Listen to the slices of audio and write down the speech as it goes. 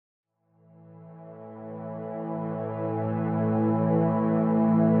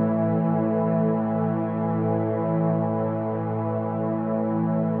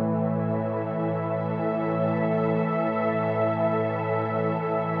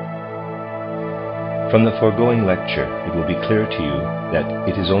From the foregoing lecture, it will be clear to you that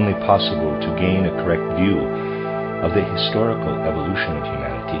it is only possible to gain a correct view of the historical evolution of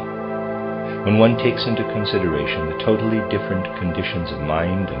humanity when one takes into consideration the totally different conditions of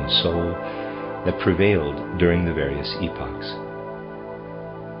mind and soul that prevailed during the various epochs.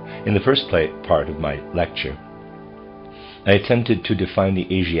 In the first part of my lecture, I attempted to define the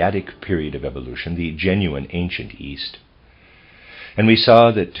Asiatic period of evolution, the genuine ancient East. And we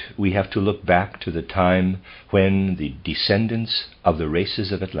saw that we have to look back to the time when the descendants of the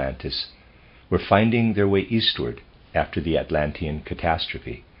races of Atlantis were finding their way eastward after the Atlantean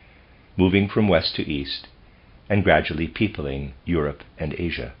catastrophe, moving from west to east and gradually peopling Europe and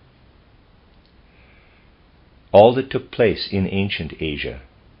Asia. All that took place in ancient Asia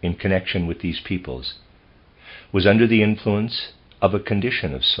in connection with these peoples was under the influence of a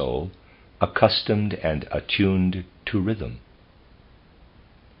condition of soul accustomed and attuned to rhythm.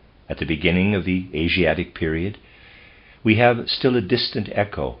 At the beginning of the Asiatic period, we have still a distant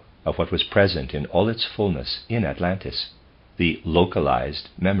echo of what was present in all its fullness in Atlantis, the localized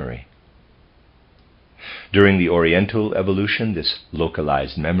memory. During the Oriental evolution, this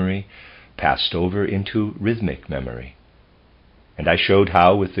localized memory passed over into rhythmic memory. And I showed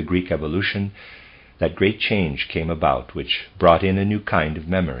how, with the Greek evolution, that great change came about which brought in a new kind of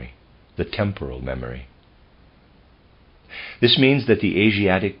memory, the temporal memory. This means that the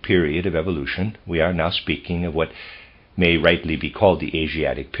Asiatic period of evolution, we are now speaking of what may rightly be called the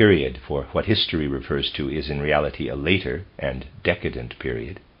Asiatic period, for what history refers to is in reality a later and decadent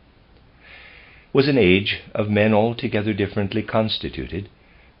period, was an age of men altogether differently constituted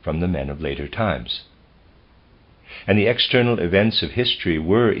from the men of later times. And the external events of history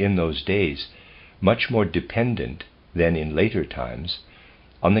were in those days much more dependent than in later times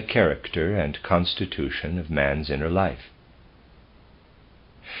on the character and constitution of man's inner life.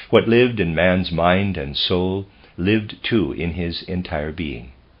 What lived in man's mind and soul lived too in his entire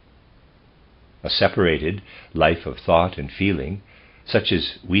being. A separated life of thought and feeling, such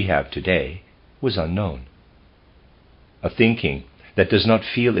as we have today, was unknown. A thinking that does not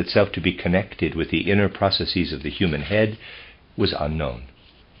feel itself to be connected with the inner processes of the human head was unknown.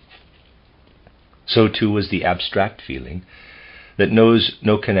 So too was the abstract feeling that knows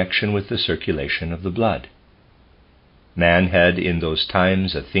no connection with the circulation of the blood. Man had in those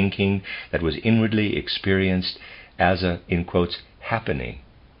times a thinking that was inwardly experienced as a, in quotes, happening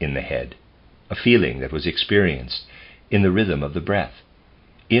in the head, a feeling that was experienced in the rhythm of the breath,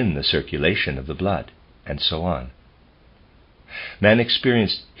 in the circulation of the blood, and so on. Man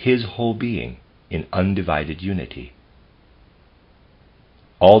experienced his whole being in undivided unity.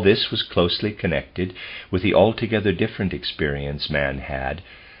 All this was closely connected with the altogether different experience man had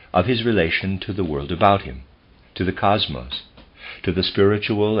of his relation to the world about him, to the cosmos, to the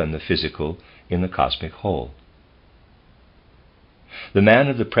spiritual and the physical in the cosmic whole. The man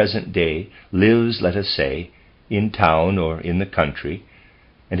of the present day lives, let us say, in town or in the country,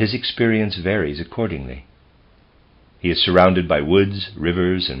 and his experience varies accordingly. He is surrounded by woods,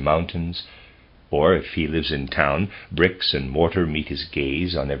 rivers, and mountains, or, if he lives in town, bricks and mortar meet his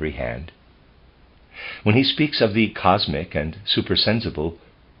gaze on every hand. When he speaks of the cosmic and supersensible,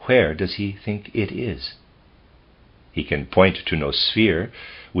 where does he think it is? He can point to no sphere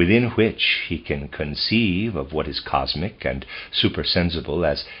within which he can conceive of what is cosmic and supersensible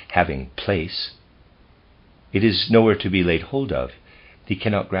as having place. It is nowhere to be laid hold of. He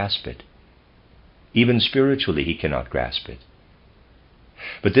cannot grasp it. Even spiritually he cannot grasp it.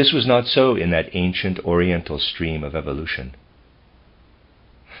 But this was not so in that ancient Oriental stream of evolution.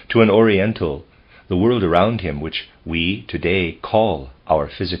 To an Oriental, the world around him, which we today call our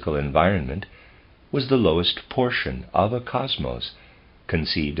physical environment, was the lowest portion of a cosmos,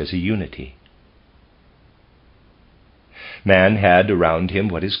 conceived as a unity. Man had around him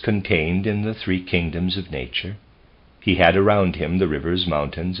what is contained in the three kingdoms of nature. He had around him the rivers,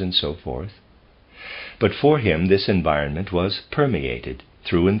 mountains, and so forth. But for him this environment was permeated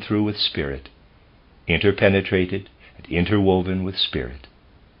through and through with spirit, interpenetrated and interwoven with spirit.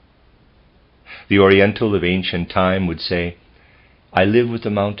 The Oriental of ancient time would say, I live with the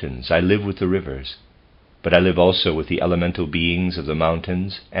mountains, I live with the rivers, but I live also with the elemental beings of the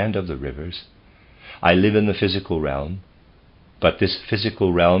mountains and of the rivers. I live in the physical realm, but this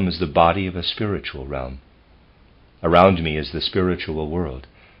physical realm is the body of a spiritual realm. Around me is the spiritual world,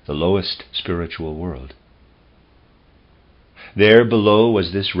 the lowest spiritual world. There below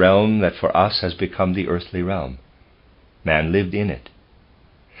was this realm that for us has become the earthly realm. Man lived in it.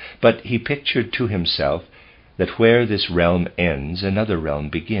 But he pictured to himself that where this realm ends, another realm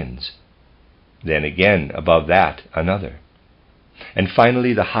begins. Then again, above that, another. and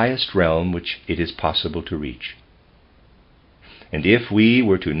finally the highest realm which it is possible to reach. And if we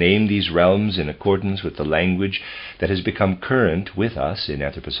were to name these realms in accordance with the language that has become current with us in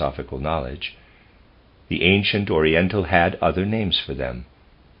anthroposophical knowledge, the ancient Oriental had other names for them,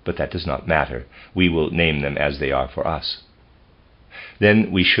 but that does not matter. We will name them as they are for us.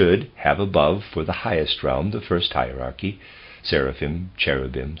 Then we should have above for the highest realm the first hierarchy, seraphim,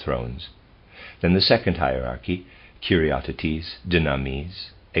 cherubim, thrones. Then the second hierarchy, Kyriatetes,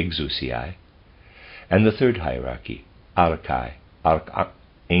 dynamis, exousiae. And the third hierarchy, archai,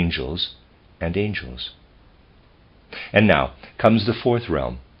 archangels, and angels. And now comes the fourth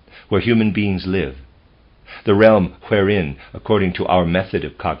realm, where human beings live, the realm wherein, according to our method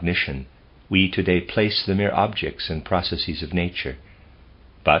of cognition, we today place the mere objects and processes of nature,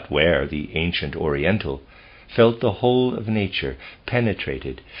 but where the ancient Oriental felt the whole of nature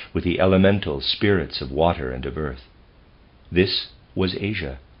penetrated with the elemental spirits of water and of earth. This was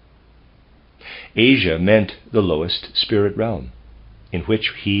Asia. Asia meant the lowest spirit realm, in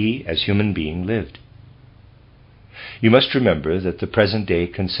which he, as human being, lived. You must remember that the present-day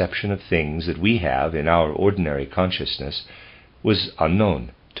conception of things that we have in our ordinary consciousness was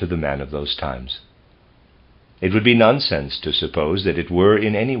unknown to the man of those times. It would be nonsense to suppose that it were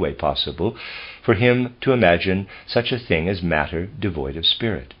in any way possible for him to imagine such a thing as matter devoid of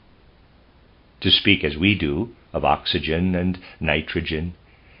spirit. To speak as we do of oxygen and nitrogen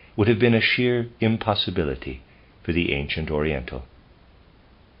would have been a sheer impossibility for the ancient Oriental.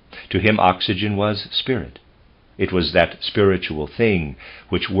 To him oxygen was spirit. It was that spiritual thing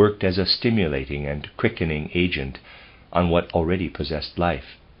which worked as a stimulating and quickening agent on what already possessed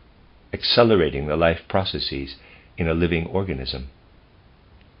life, accelerating the life processes in a living organism.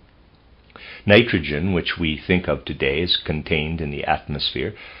 Nitrogen, which we think of today as contained in the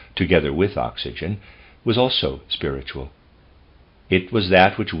atmosphere together with oxygen, was also spiritual. It was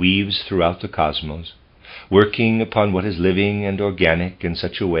that which weaves throughout the cosmos, working upon what is living and organic in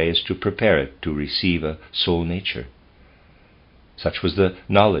such a way as to prepare it to receive a soul nature. Such was the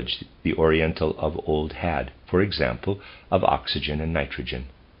knowledge the Oriental of old had, for example, of oxygen and nitrogen.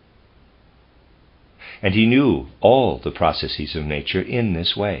 And he knew all the processes of nature in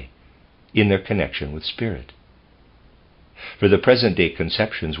this way, in their connection with spirit. For the present-day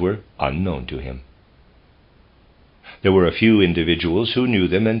conceptions were unknown to him. There were a few individuals who knew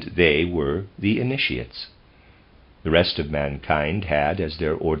them, and they were the initiates. The rest of mankind had as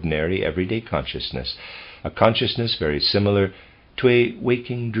their ordinary everyday consciousness, a consciousness very similar to a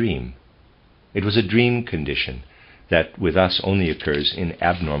waking dream. It was a dream condition that with us only occurs in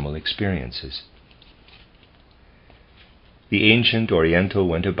abnormal experiences. The ancient Oriental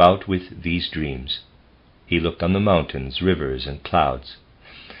went about with these dreams. He looked on the mountains, rivers, and clouds,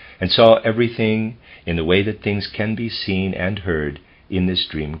 and saw everything in the way that things can be seen and heard in this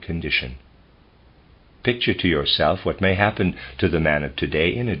dream condition. Picture to yourself what may happen to the man of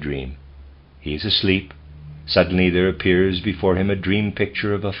today in a dream. He is asleep. Suddenly there appears before him a dream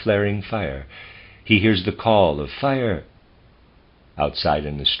picture of a flaring fire. He hears the call of fire. Outside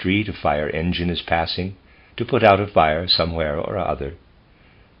in the street a fire engine is passing to put out a fire somewhere or other.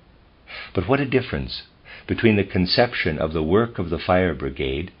 But what a difference between the conception of the work of the fire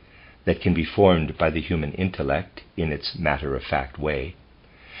brigade that can be formed by the human intellect in its matter-of-fact way,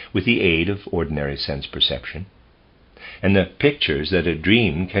 with the aid of ordinary sense perception, and the pictures that a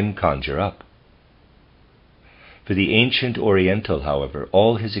dream can conjure up. For the ancient Oriental, however,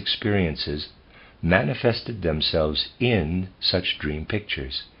 all his experiences manifested themselves in such dream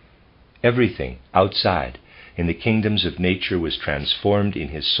pictures. Everything outside in the kingdoms of nature was transformed in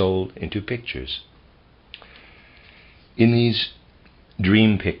his soul into pictures. In these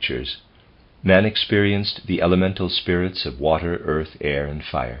dream pictures, man experienced the elemental spirits of water, earth, air, and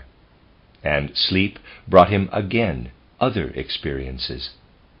fire, and sleep brought him again other experiences.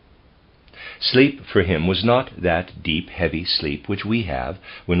 Sleep for him was not that deep, heavy sleep which we have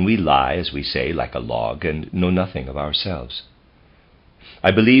when we lie, as we say, like a log and know nothing of ourselves.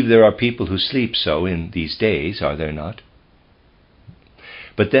 I believe there are people who sleep so in these days, are there not?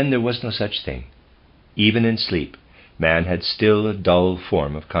 But then there was no such thing. Even in sleep, man had still a dull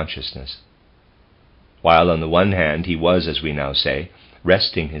form of consciousness. While on the one hand he was, as we now say,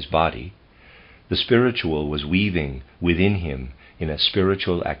 resting his body, the spiritual was weaving within him in a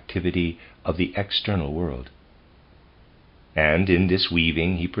spiritual activity of the external world. And in this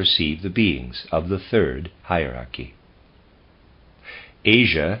weaving he perceived the beings of the third hierarchy.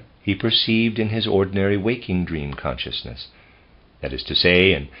 Asia he perceived in his ordinary waking dream consciousness, that is to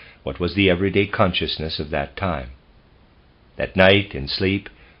say, in what was the everyday consciousness of that time. That night, in sleep,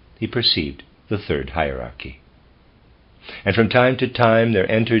 he perceived the third hierarchy. and from time to time there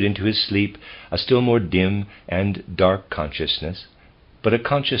entered into his sleep a still more dim and dark consciousness, but a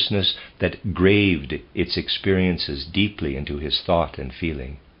consciousness that graved its experiences deeply into his thought and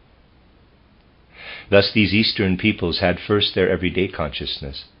feeling. Thus these Eastern peoples had first their everyday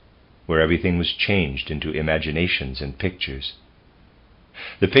consciousness, where everything was changed into imaginations and pictures.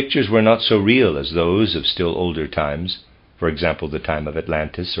 The pictures were not so real as those of still older times, for example the time of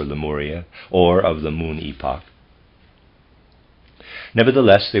Atlantis or Lemuria, or of the Moon Epoch.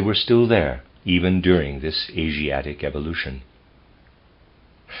 Nevertheless, they were still there, even during this Asiatic evolution.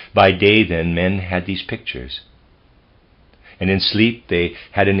 By day, then, men had these pictures, and in sleep they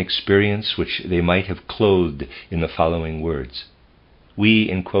had an experience which they might have clothed in the following words: "We,"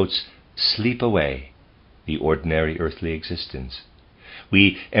 in quotes, "sleep away the ordinary earthly existence.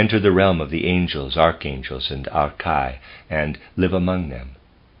 We enter the realm of the angels, archangels, and archai, and live among them.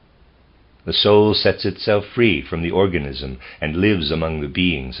 The soul sets itself free from the organism and lives among the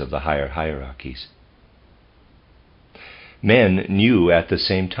beings of the higher hierarchies." Men knew at the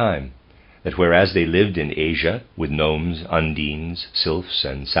same time that whereas they lived in Asia with gnomes, undines, sylphs,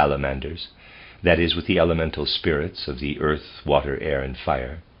 and salamanders, that is, with the elemental spirits of the earth, water, air, and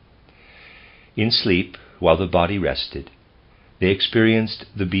fire, in sleep, while the body rested, they experienced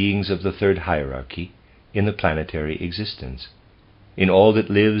the beings of the third hierarchy in the planetary existence, in all that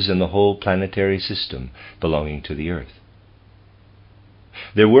lives in the whole planetary system belonging to the earth.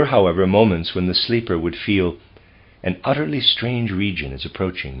 There were, however, moments when the sleeper would feel, "An utterly strange region is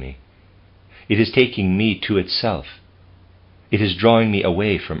approaching me. It is taking me to itself. It is drawing me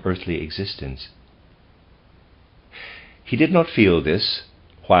away from earthly existence." He did not feel this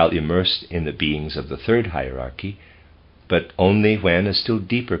while immersed in the beings of the third hierarchy, but only when a still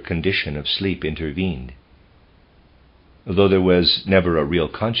deeper condition of sleep intervened. Though there was never a real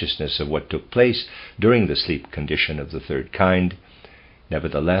consciousness of what took place during the sleep condition of the third kind,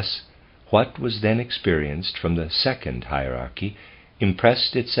 nevertheless, what was then experienced from the second hierarchy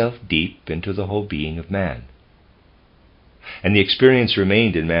impressed itself deep into the whole being of man, and the experience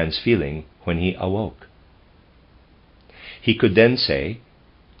remained in man's feeling when he awoke. He could then say,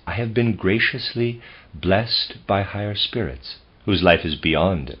 "I have been graciously blessed by higher spirits, whose life is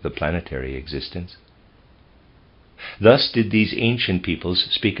beyond the planetary existence." Thus did these ancient peoples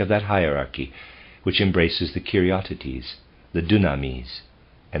speak of that hierarchy which embraces the Kyriatides, the Dunamis,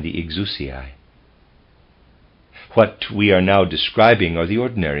 and the Exousiae. What we are now describing are the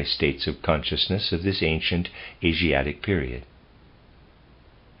ordinary states of consciousness of this ancient Asiatic period.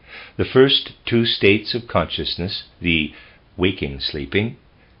 The first two states of consciousness, the waking-sleeping,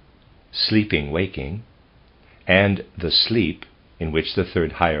 sleeping-waking, and the sleep in which the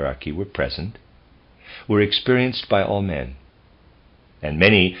third hierarchy were present, were experienced by all men, and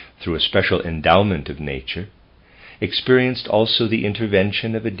many, through a special endowment of nature, experienced also the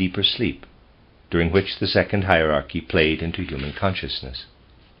intervention of a deeper sleep, during which the second hierarchy played into human consciousness.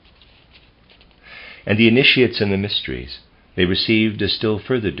 And the initiates in the mysteries, they received a still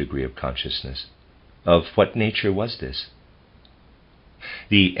further degree of consciousness. Of what nature was this?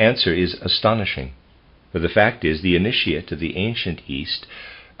 The answer is astonishing, for the fact is the initiate of the ancient East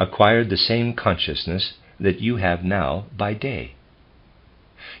acquired the same consciousness that you have now by day.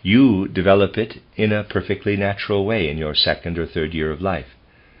 You develop it in a perfectly natural way in your second or third year of life.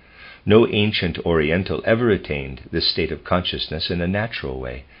 No ancient Oriental ever attained this state of consciousness in a natural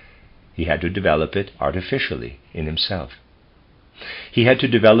way. He had to develop it artificially in himself. He had to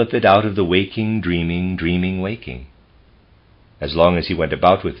develop it out of the waking, dreaming, dreaming, waking. As long as he went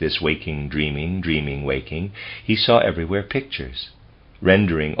about with this waking, dreaming, dreaming, waking, he saw everywhere pictures,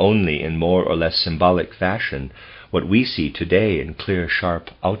 rendering only in more or less symbolic fashion what we see today in clear, sharp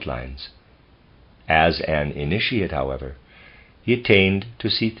outlines. As an initiate, however, he attained to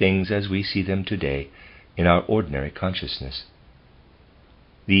see things as we see them today in our ordinary consciousness.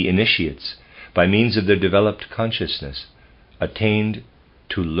 The initiates, by means of their developed consciousness, attained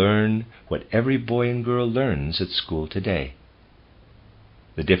to learn what every boy and girl learns at school today.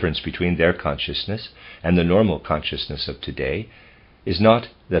 The difference between their consciousness and the normal consciousness of today is not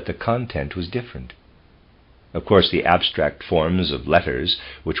that the content was different. Of course, the abstract forms of letters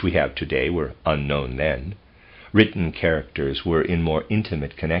which we have today were unknown then. Written characters were in more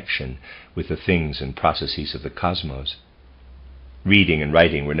intimate connection with the things and processes of the cosmos. Reading and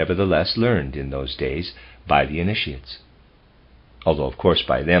writing were nevertheless learned in those days by the initiates, although of course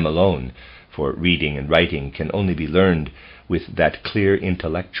by them alone, for reading and writing can only be learned with that clear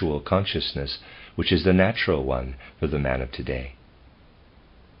intellectual consciousness which is the natural one for the man of today.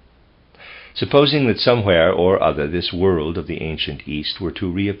 Supposing that somewhere or other this world of the ancient East were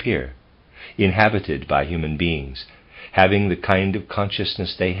to reappear, inhabited by human beings, having the kind of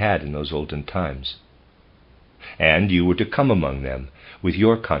consciousness they had in those olden times. And you were to come among them with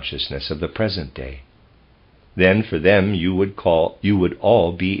your consciousness of the present day. Then for them you would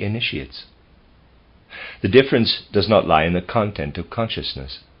all be initiates. The difference does not lie in the content of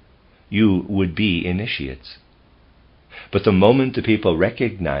consciousness. You would be initiates. But the moment the people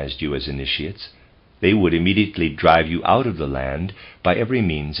recognized you as initiates, they would immediately drive you out of the land by every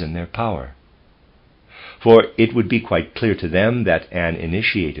means in their power. For it would be quite clear to them that an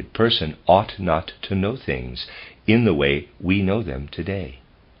initiated person ought not to know things in the way we know them today.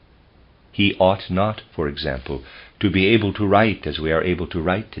 He ought not, for example, to be able to write as we are able to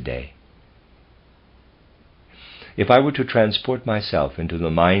write today. If I were to transport myself into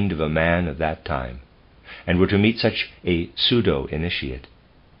the mind of a man of that time, and were to meet such a pseudo-initiate,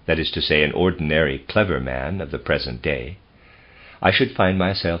 that is to say, an ordinary clever man of the present day, I should find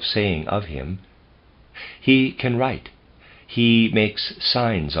myself saying of him, "He can write. He makes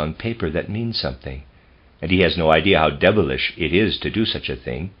signs on paper that mean something, and he has no idea how devilish it is to do such a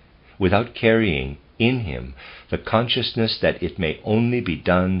thing, without carrying in him the consciousness that it may only be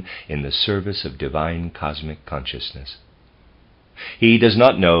done in the service of divine cosmic consciousness. He does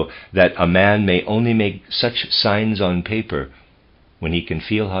not know that a man may only make such signs on paper when he can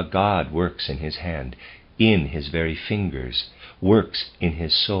feel how God works in his hand, in his very fingers, works in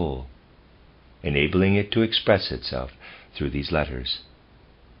his soul, enabling it to express itself through these letters."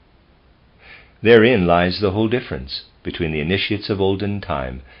 Therein lies the whole difference between the initiates of olden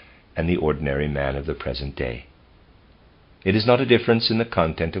time and the ordinary man of the present day. It is not a difference in the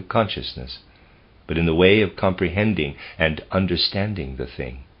content of consciousness, but in the way of comprehending and understanding the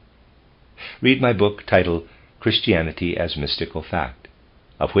thing. Read my book titled Christianity as Mystical Fact,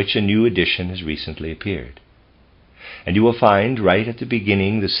 of which a new edition has recently appeared, and you will find right at the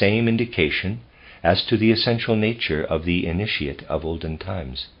beginning the same indication as to the essential nature of the initiate of olden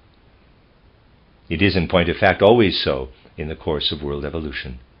times. It is in point of fact always so in the course of world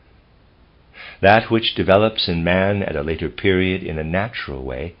evolution. That which develops in man at a later period in a natural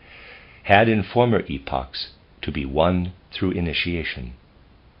way had in former epochs to be won through initiation.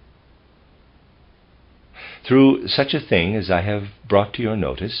 Through such a thing as I have brought to your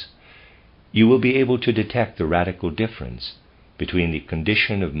notice, you will be able to detect the radical difference between the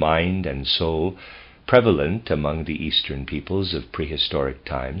condition of mind and soul prevalent among the Eastern peoples of prehistoric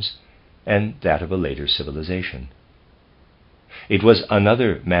times and that of a later civilization. It was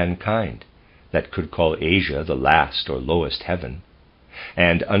another mankind that could call Asia the last or lowest heaven,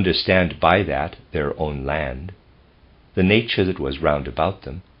 and understand by that their own land, the nature that was round about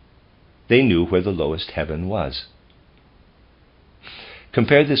them. They knew where the lowest heaven was.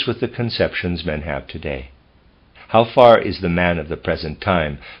 Compare this with the conceptions men have today. How far is the man of the present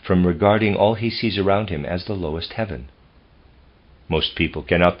time from regarding all he sees around him as the lowest heaven? Most people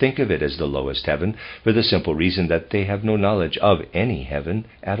cannot think of it as the lowest heaven for the simple reason that they have no knowledge of any heaven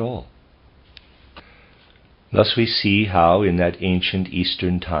at all. Thus we see how in that ancient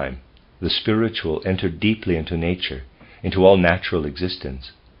Eastern time the spiritual entered deeply into nature, into all natural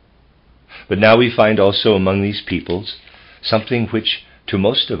existence. But now we find also among these peoples something which to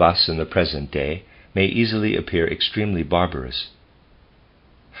most of us in the present day may easily appear extremely barbarous.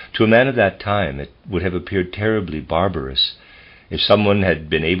 To a man of that time it would have appeared terribly barbarous if someone had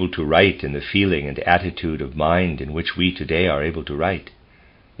been able to write in the feeling and attitude of mind in which we today are able to write.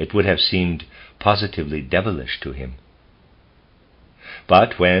 It would have seemed positively devilish to him.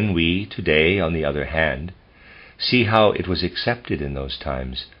 But when we today, on the other hand, see how it was accepted in those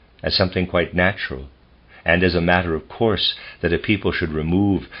times as something quite natural, and as a matter of course that a people should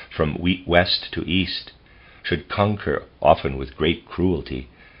remove from west to east, should conquer, often with great cruelty,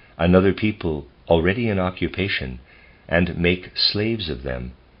 another people already in occupation, and make slaves of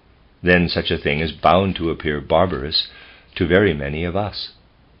them, then such a thing is bound to appear barbarous to very many of us.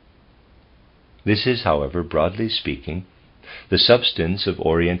 This is, however, broadly speaking, the substance of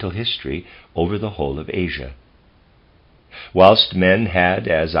Oriental history over the whole of Asia. Whilst men had,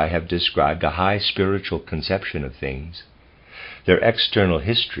 as I have described, a high spiritual conception of things, their external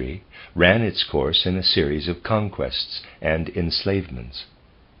history ran its course in a series of conquests and enslavements.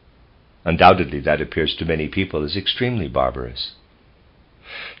 Undoubtedly that appears to many people as extremely barbarous.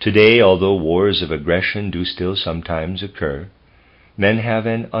 Today, although wars of aggression do still sometimes occur, men have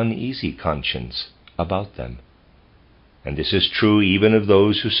an uneasy conscience about them. And this is true even of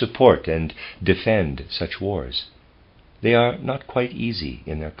those who support and defend such wars. They are not quite easy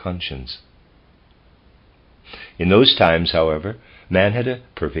in their conscience. In those times, however, man had a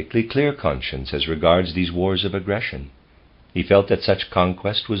perfectly clear conscience as regards these wars of aggression. He felt that such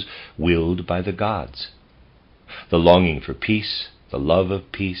conquest was willed by the gods. The longing for peace, the love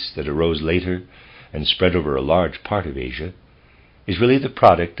of peace that arose later and spread over a large part of Asia, is really the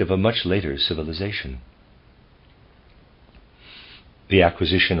product of a much later civilization. The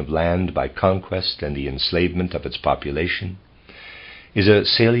acquisition of land by conquest and the enslavement of its population is a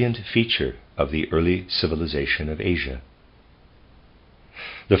salient feature of the early civilization of Asia.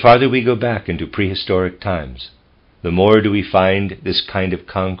 The farther we go back into prehistoric times, the more do we find this kind of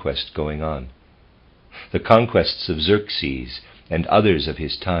conquest going on. The conquests of Xerxes and others of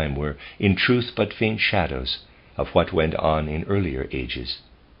his time were, in truth, but faint shadows of what went on in earlier ages.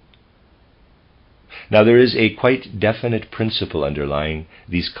 Now there is a quite definite principle underlying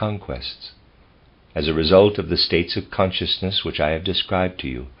these conquests. As a result of the states of consciousness which I have described to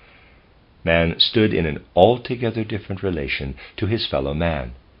you, man stood in an altogether different relation to his fellow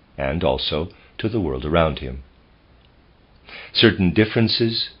man, and also to the world around him. Certain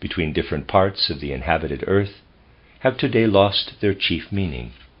differences between different parts of the inhabited earth have today lost their chief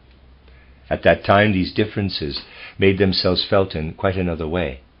meaning. At that time, these differences made themselves felt in quite another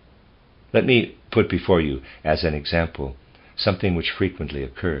way. Let me put before you, as an example, something which frequently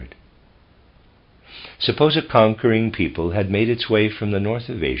occurred. Suppose a conquering people had made its way from the north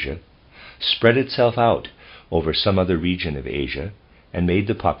of Asia, spread itself out over some other region of Asia, and made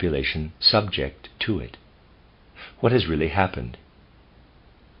the population subject to it. What has really happened?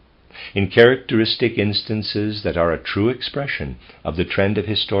 In characteristic instances that are a true expression of the trend of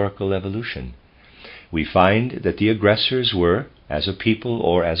historical evolution, we find that the aggressors were, as a people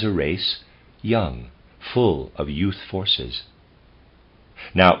or as a race, young, full of youth forces.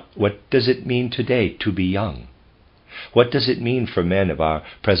 Now, what does it mean today to be young? What does it mean for men of our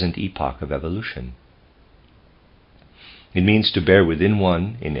present epoch of evolution? It means to bear within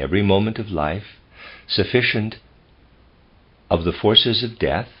one, in every moment of life, sufficient of the forces of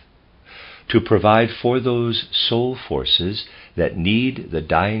death to provide for those soul forces that need the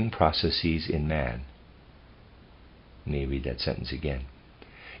dying processes in man. Let me read that sentence again.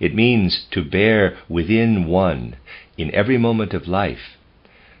 It means to bear within one, in every moment of life,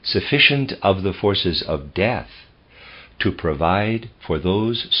 sufficient of the forces of death to provide for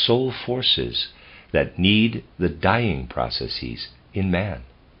those soul forces that need the dying processes in man.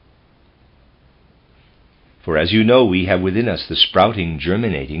 For as you know, we have within us the sprouting,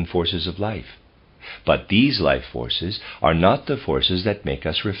 germinating forces of life. But these life forces are not the forces that make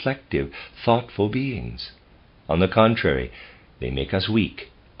us reflective, thoughtful beings. On the contrary, they make us weak,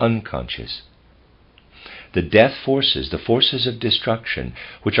 unconscious. The death forces, the forces of destruction,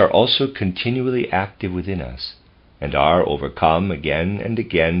 which are also continually active within us, and are overcome again and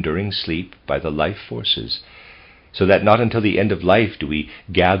again during sleep by the life forces, so that not until the end of life do we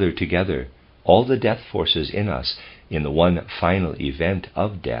gather together all the death forces in us in the one final event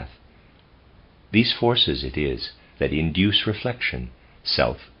of death. These forces it is that induce reflection,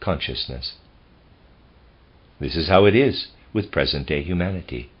 self-consciousness. This is how it is with present-day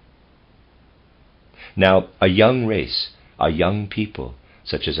humanity. Now, a young race, a young people,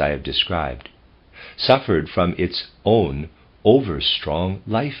 such as I have described, suffered from its own over-strong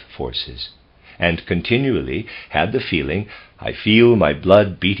life forces, and continually had the feeling, I feel my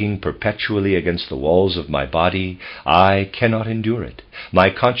blood beating perpetually against the walls of my body, I cannot endure it. My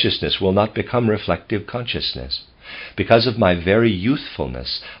consciousness will not become reflective consciousness. Because of my very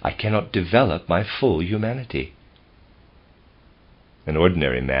youthfulness, I cannot develop my full humanity. An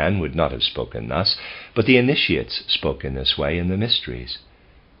ordinary man would not have spoken thus, but the initiates spoke in this way in the mysteries,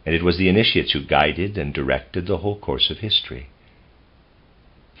 and it was the initiates who guided and directed the whole course of history.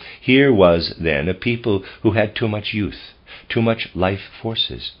 Here was, then, a people who had too much youth, too much life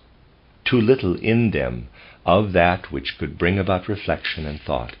forces, too little in them of that which could bring about reflection and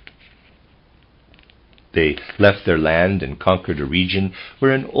thought. They left their land and conquered a region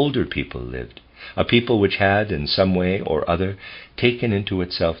where an older people lived, a people which had, in some way or other, taken into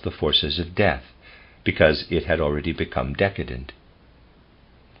itself the forces of death, because it had already become decadent.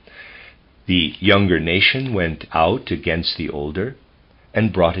 The younger nation went out against the older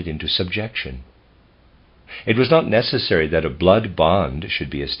and brought it into subjection. It was not necessary that a blood bond should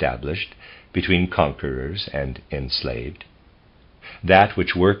be established between conquerors and enslaved. That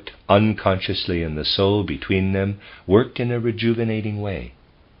which worked unconsciously in the soul between them worked in a rejuvenating way.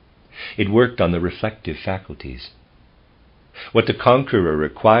 It worked on the reflective faculties. What the conqueror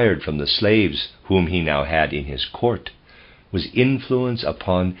required from the slaves whom he now had in his court was influence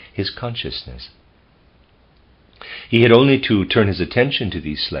upon his consciousness. He had only to turn his attention to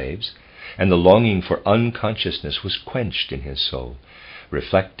these slaves, and the longing for unconsciousness was quenched in his soul.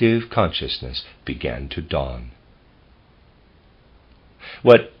 Reflective consciousness began to dawn.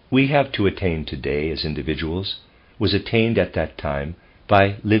 What we have to attain today as individuals was attained at that time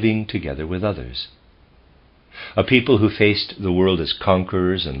by living together with others. A people who faced the world as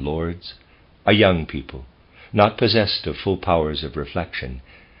conquerors and lords, a young people, not possessed of full powers of reflection,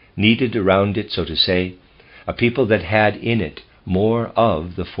 needed around it, so to say, a people that had in it more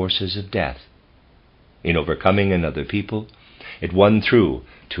of the forces of death. In overcoming another people, it won through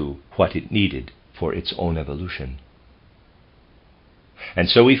to what it needed for its own evolution. And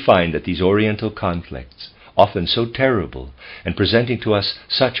so we find that these Oriental conflicts, often so terrible and presenting to us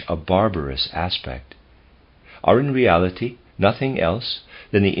such a barbarous aspect, are in reality nothing else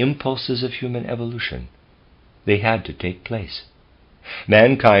than the impulses of human evolution. They had to take place.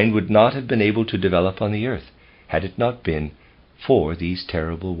 Mankind would not have been able to develop on the earth had it not been for these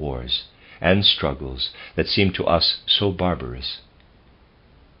terrible wars and struggles that seem to us so barbarous.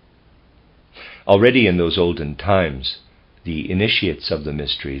 Already in those olden times, the initiates of the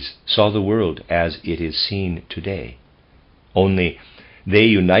mysteries saw the world as it is seen today. Only they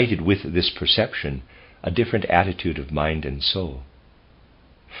united with this perception a different attitude of mind and soul.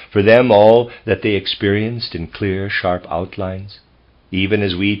 For them, all that they experienced in clear, sharp outlines, even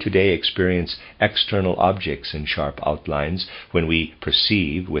as we today experience external objects in sharp outlines when we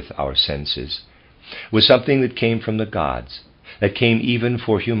perceive with our senses, was something that came from the gods, that came even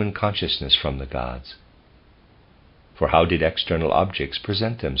for human consciousness from the gods. For how did external objects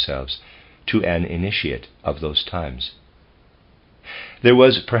present themselves to an initiate of those times? There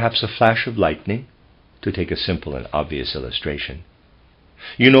was perhaps a flash of lightning, to take a simple and obvious illustration.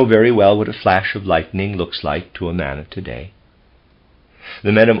 You know very well what a flash of lightning looks like to a man of today.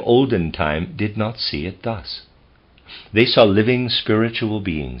 The men of olden time did not see it thus. They saw living spiritual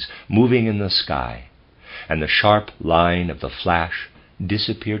beings moving in the sky, and the sharp line of the flash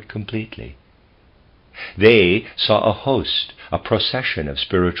disappeared completely. They saw a host, a procession of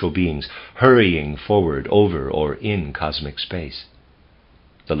spiritual beings hurrying forward over or in cosmic space.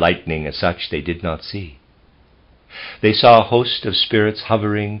 The lightning as such they did not see. They saw a host of spirits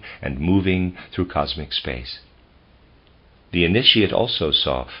hovering and moving through cosmic space. The initiate also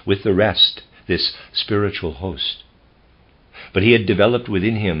saw, with the rest, this spiritual host. But he had developed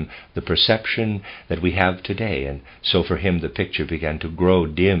within him the perception that we have today, and so for him the picture began to grow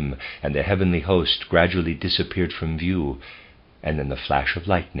dim, and the heavenly host gradually disappeared from view, and then the flash of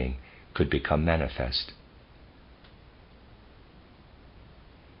lightning could become manifest.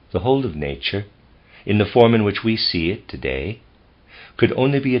 The whole of nature, in the form in which we see it today, could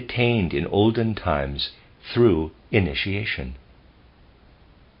only be attained in olden times through initiation.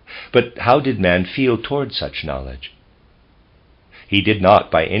 But how did man feel toward such knowledge? He did not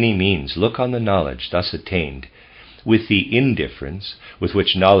by any means look on the knowledge thus attained with the indifference with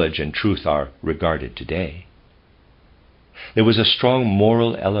which knowledge and truth are regarded today. There was a strong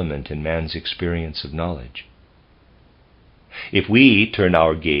moral element in man's experience of knowledge. If we turn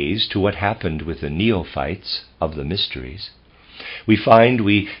our gaze to what happened with the neophytes of the mysteries, we find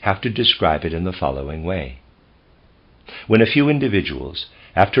we have to describe it in the following way. When a few individuals,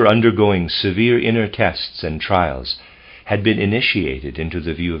 after undergoing severe inner tests and trials, had been initiated into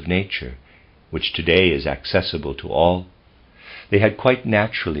the view of nature, which today is accessible to all, they had quite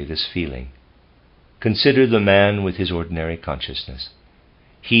naturally this feeling. Consider the man with his ordinary consciousness.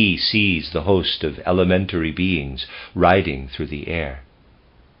 He sees the host of elementary beings riding through the air.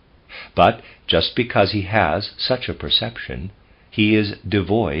 But just because he has such a perception, he is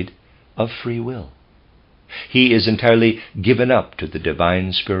devoid of free will. He is entirely given up to the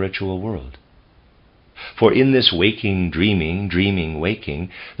divine spiritual world. For in this waking, dreaming, dreaming,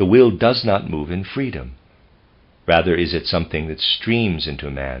 waking, the will does not move in freedom. Rather is it something that streams into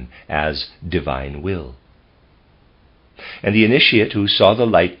man as divine will. And the initiate who saw the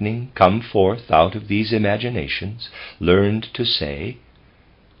lightning come forth out of these imaginations learned to say,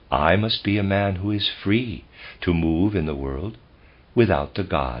 I must be a man who is free to move in the world without the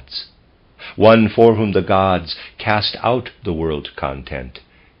gods, one for whom the gods cast out the world content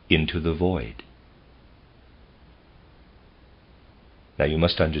into the void. Now you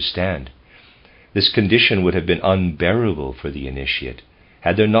must understand, this condition would have been unbearable for the initiate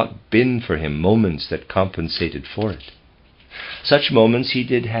had there not been for him moments that compensated for it. Such moments he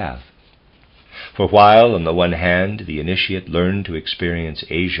did have. For while, on the one hand, the initiate learned to experience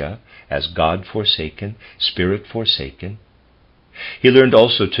Asia as God-forsaken, spirit-forsaken, he learned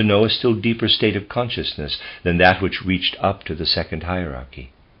also to know a still deeper state of consciousness than that which reached up to the second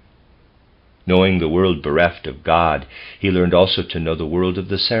hierarchy. Knowing the world bereft of God, he learned also to know the world of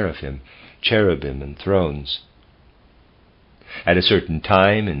the seraphim, cherubim, and thrones. At a certain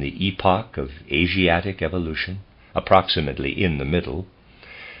time in the epoch of Asiatic evolution, approximately in the middle,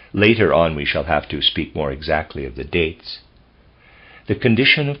 Later on we shall have to speak more exactly of the dates. The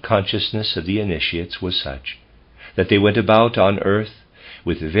condition of consciousness of the initiates was such that they went about on earth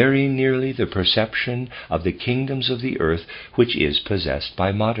with very nearly the perception of the kingdoms of the earth which is possessed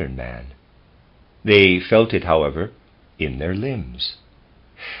by modern man. They felt it, however, in their limbs.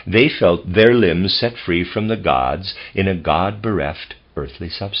 They felt their limbs set free from the gods in a God-bereft earthly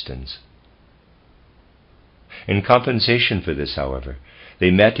substance. In compensation for this, however,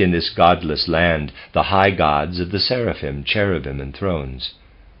 they met in this godless land the high gods of the seraphim, cherubim, and thrones.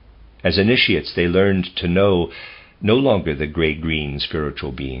 As initiates, they learned to know no longer the gray-green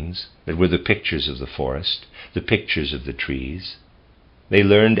spiritual beings that were the pictures of the forest, the pictures of the trees. They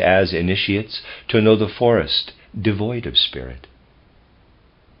learned as initiates to know the forest devoid of spirit.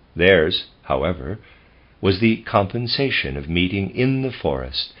 Theirs, however, was the compensation of meeting in the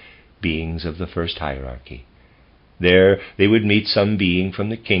forest beings of the first hierarchy. There they would meet some being from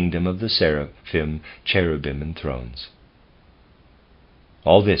the kingdom of the seraphim, cherubim, and thrones.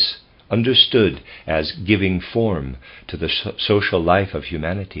 All this, understood as giving form to the social life of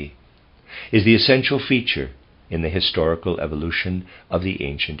humanity, is the essential feature in the historical evolution of the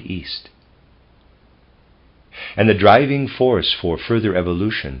ancient East. And the driving force for further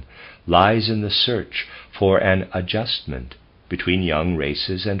evolution lies in the search for an adjustment between young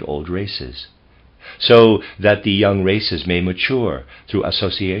races and old races, so that the young races may mature through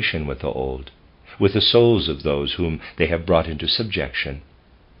association with the old, with the souls of those whom they have brought into subjection.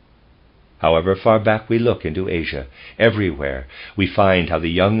 However far back we look into Asia, everywhere we find how the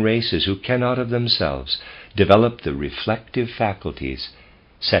young races who cannot of themselves develop the reflective faculties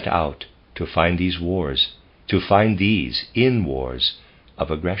set out to find these wars, to find these in wars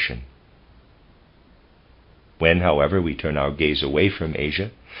of aggression. When, however, we turn our gaze away from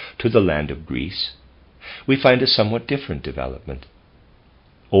Asia to the land of Greece, we find a somewhat different development.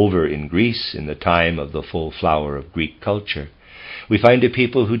 Over in Greece, in the time of the full flower of Greek culture, we find a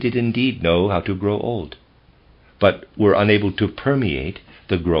people who did indeed know how to grow old, but were unable to permeate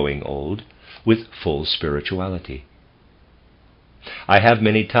the growing old with full spirituality. I have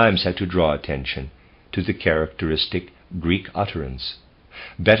many times had to draw attention to the characteristic Greek utterance,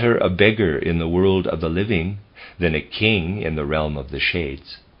 "Better a beggar in the world of the living than a king in the realm of the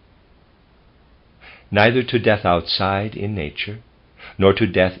shades." Neither to death outside in nature, nor to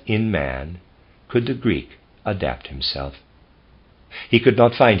death in man, could the Greek adapt himself. He could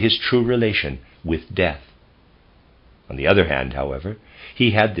not find his true relation with death. On the other hand, however,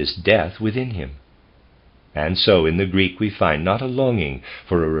 he had this death within him. And so in the Greek we find not a longing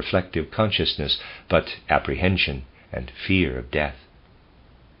for a reflective consciousness, but apprehension and fear of death.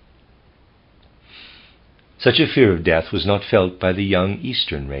 Such a fear of death was not felt by the young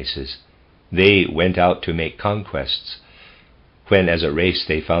Eastern races. They went out to make conquests, when as a race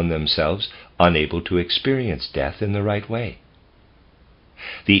they found themselves unable to experience death in the right way.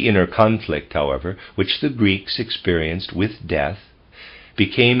 The inner conflict, however, which the Greeks experienced with death,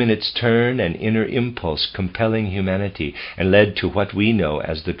 became in its turn an inner impulse compelling humanity and led to what we know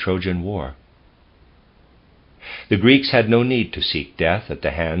as the Trojan War. The Greeks had no need to seek death at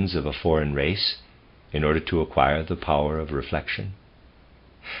the hands of a foreign race in order to acquire the power of reflection.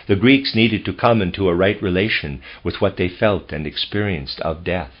 The Greeks needed to come into a right relation with what they felt and experienced of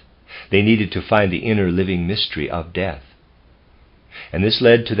death. They needed to find the inner living mystery of death. And this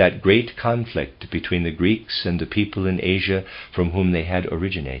led to that great conflict between the Greeks and the people in Asia from whom they had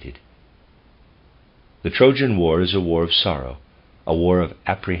originated. The Trojan War is a war of sorrow, a war of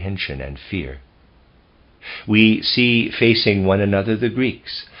apprehension and fear. We see facing one another the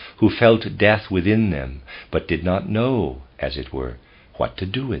Greeks, who felt death within them, but did not know, as it were, what to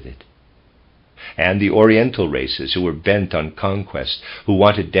do with it. And the Oriental races, who were bent on conquest, who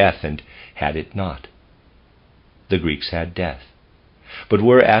wanted death and had it not. The Greeks had death, but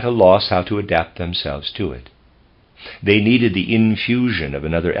were at a loss how to adapt themselves to it. They needed the infusion of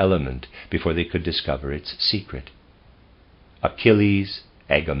another element before they could discover its secret. Achilles,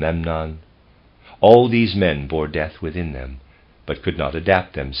 Agamemnon, all these men bore death within them, but could not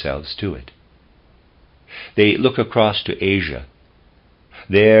adapt themselves to it. They look across to Asia.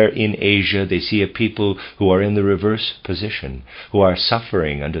 There in Asia they see a people who are in the reverse position, who are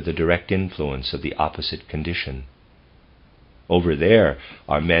suffering under the direct influence of the opposite condition. Over there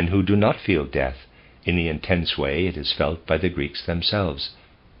are men who do not feel death in the intense way it is felt by the Greeks themselves.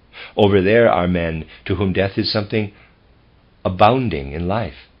 Over there are men to whom death is something abounding in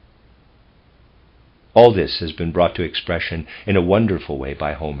life. All this has been brought to expression in a wonderful way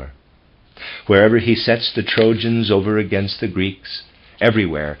by Homer. Wherever he sets the Trojans over against the Greeks,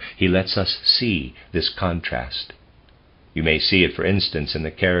 everywhere he lets us see this contrast. You may see it, for instance, in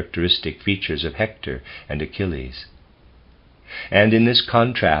the characteristic features of Hector and Achilles. And in this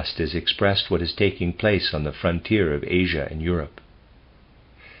contrast is expressed what is taking place on the frontier of Asia and Europe.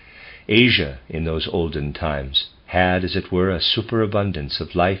 Asia, in those olden times, had, as it were, a superabundance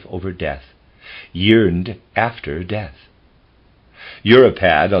of life over death, yearned after death. Europe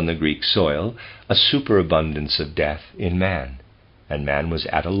had, on the Greek soil, a superabundance of death in man, and man was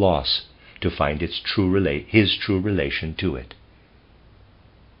at a loss to find his true relation to it.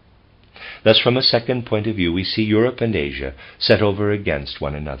 Thus, from a second point of view, we see Europe and Asia set over against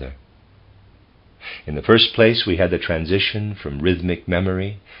one another. In the first place, we had the transition from rhythmic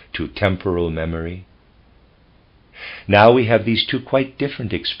memory to temporal memory. Now we have these two quite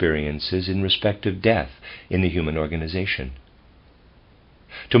different experiences in respect of death in the human organization.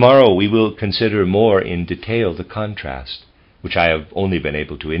 Tomorrow we will consider more in detail the contrast, which I have only been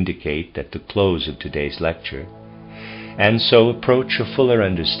able to indicate at the close of today's lecture, and so approach a fuller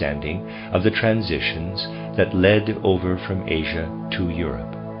understanding of the transitions that led over from Asia to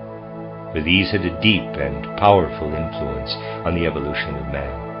Europe. For these had a deep and powerful influence on the evolution of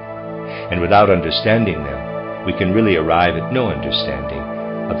man, and without understanding them, we can really arrive at no understanding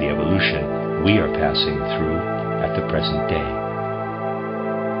of the evolution we are passing through at the present day.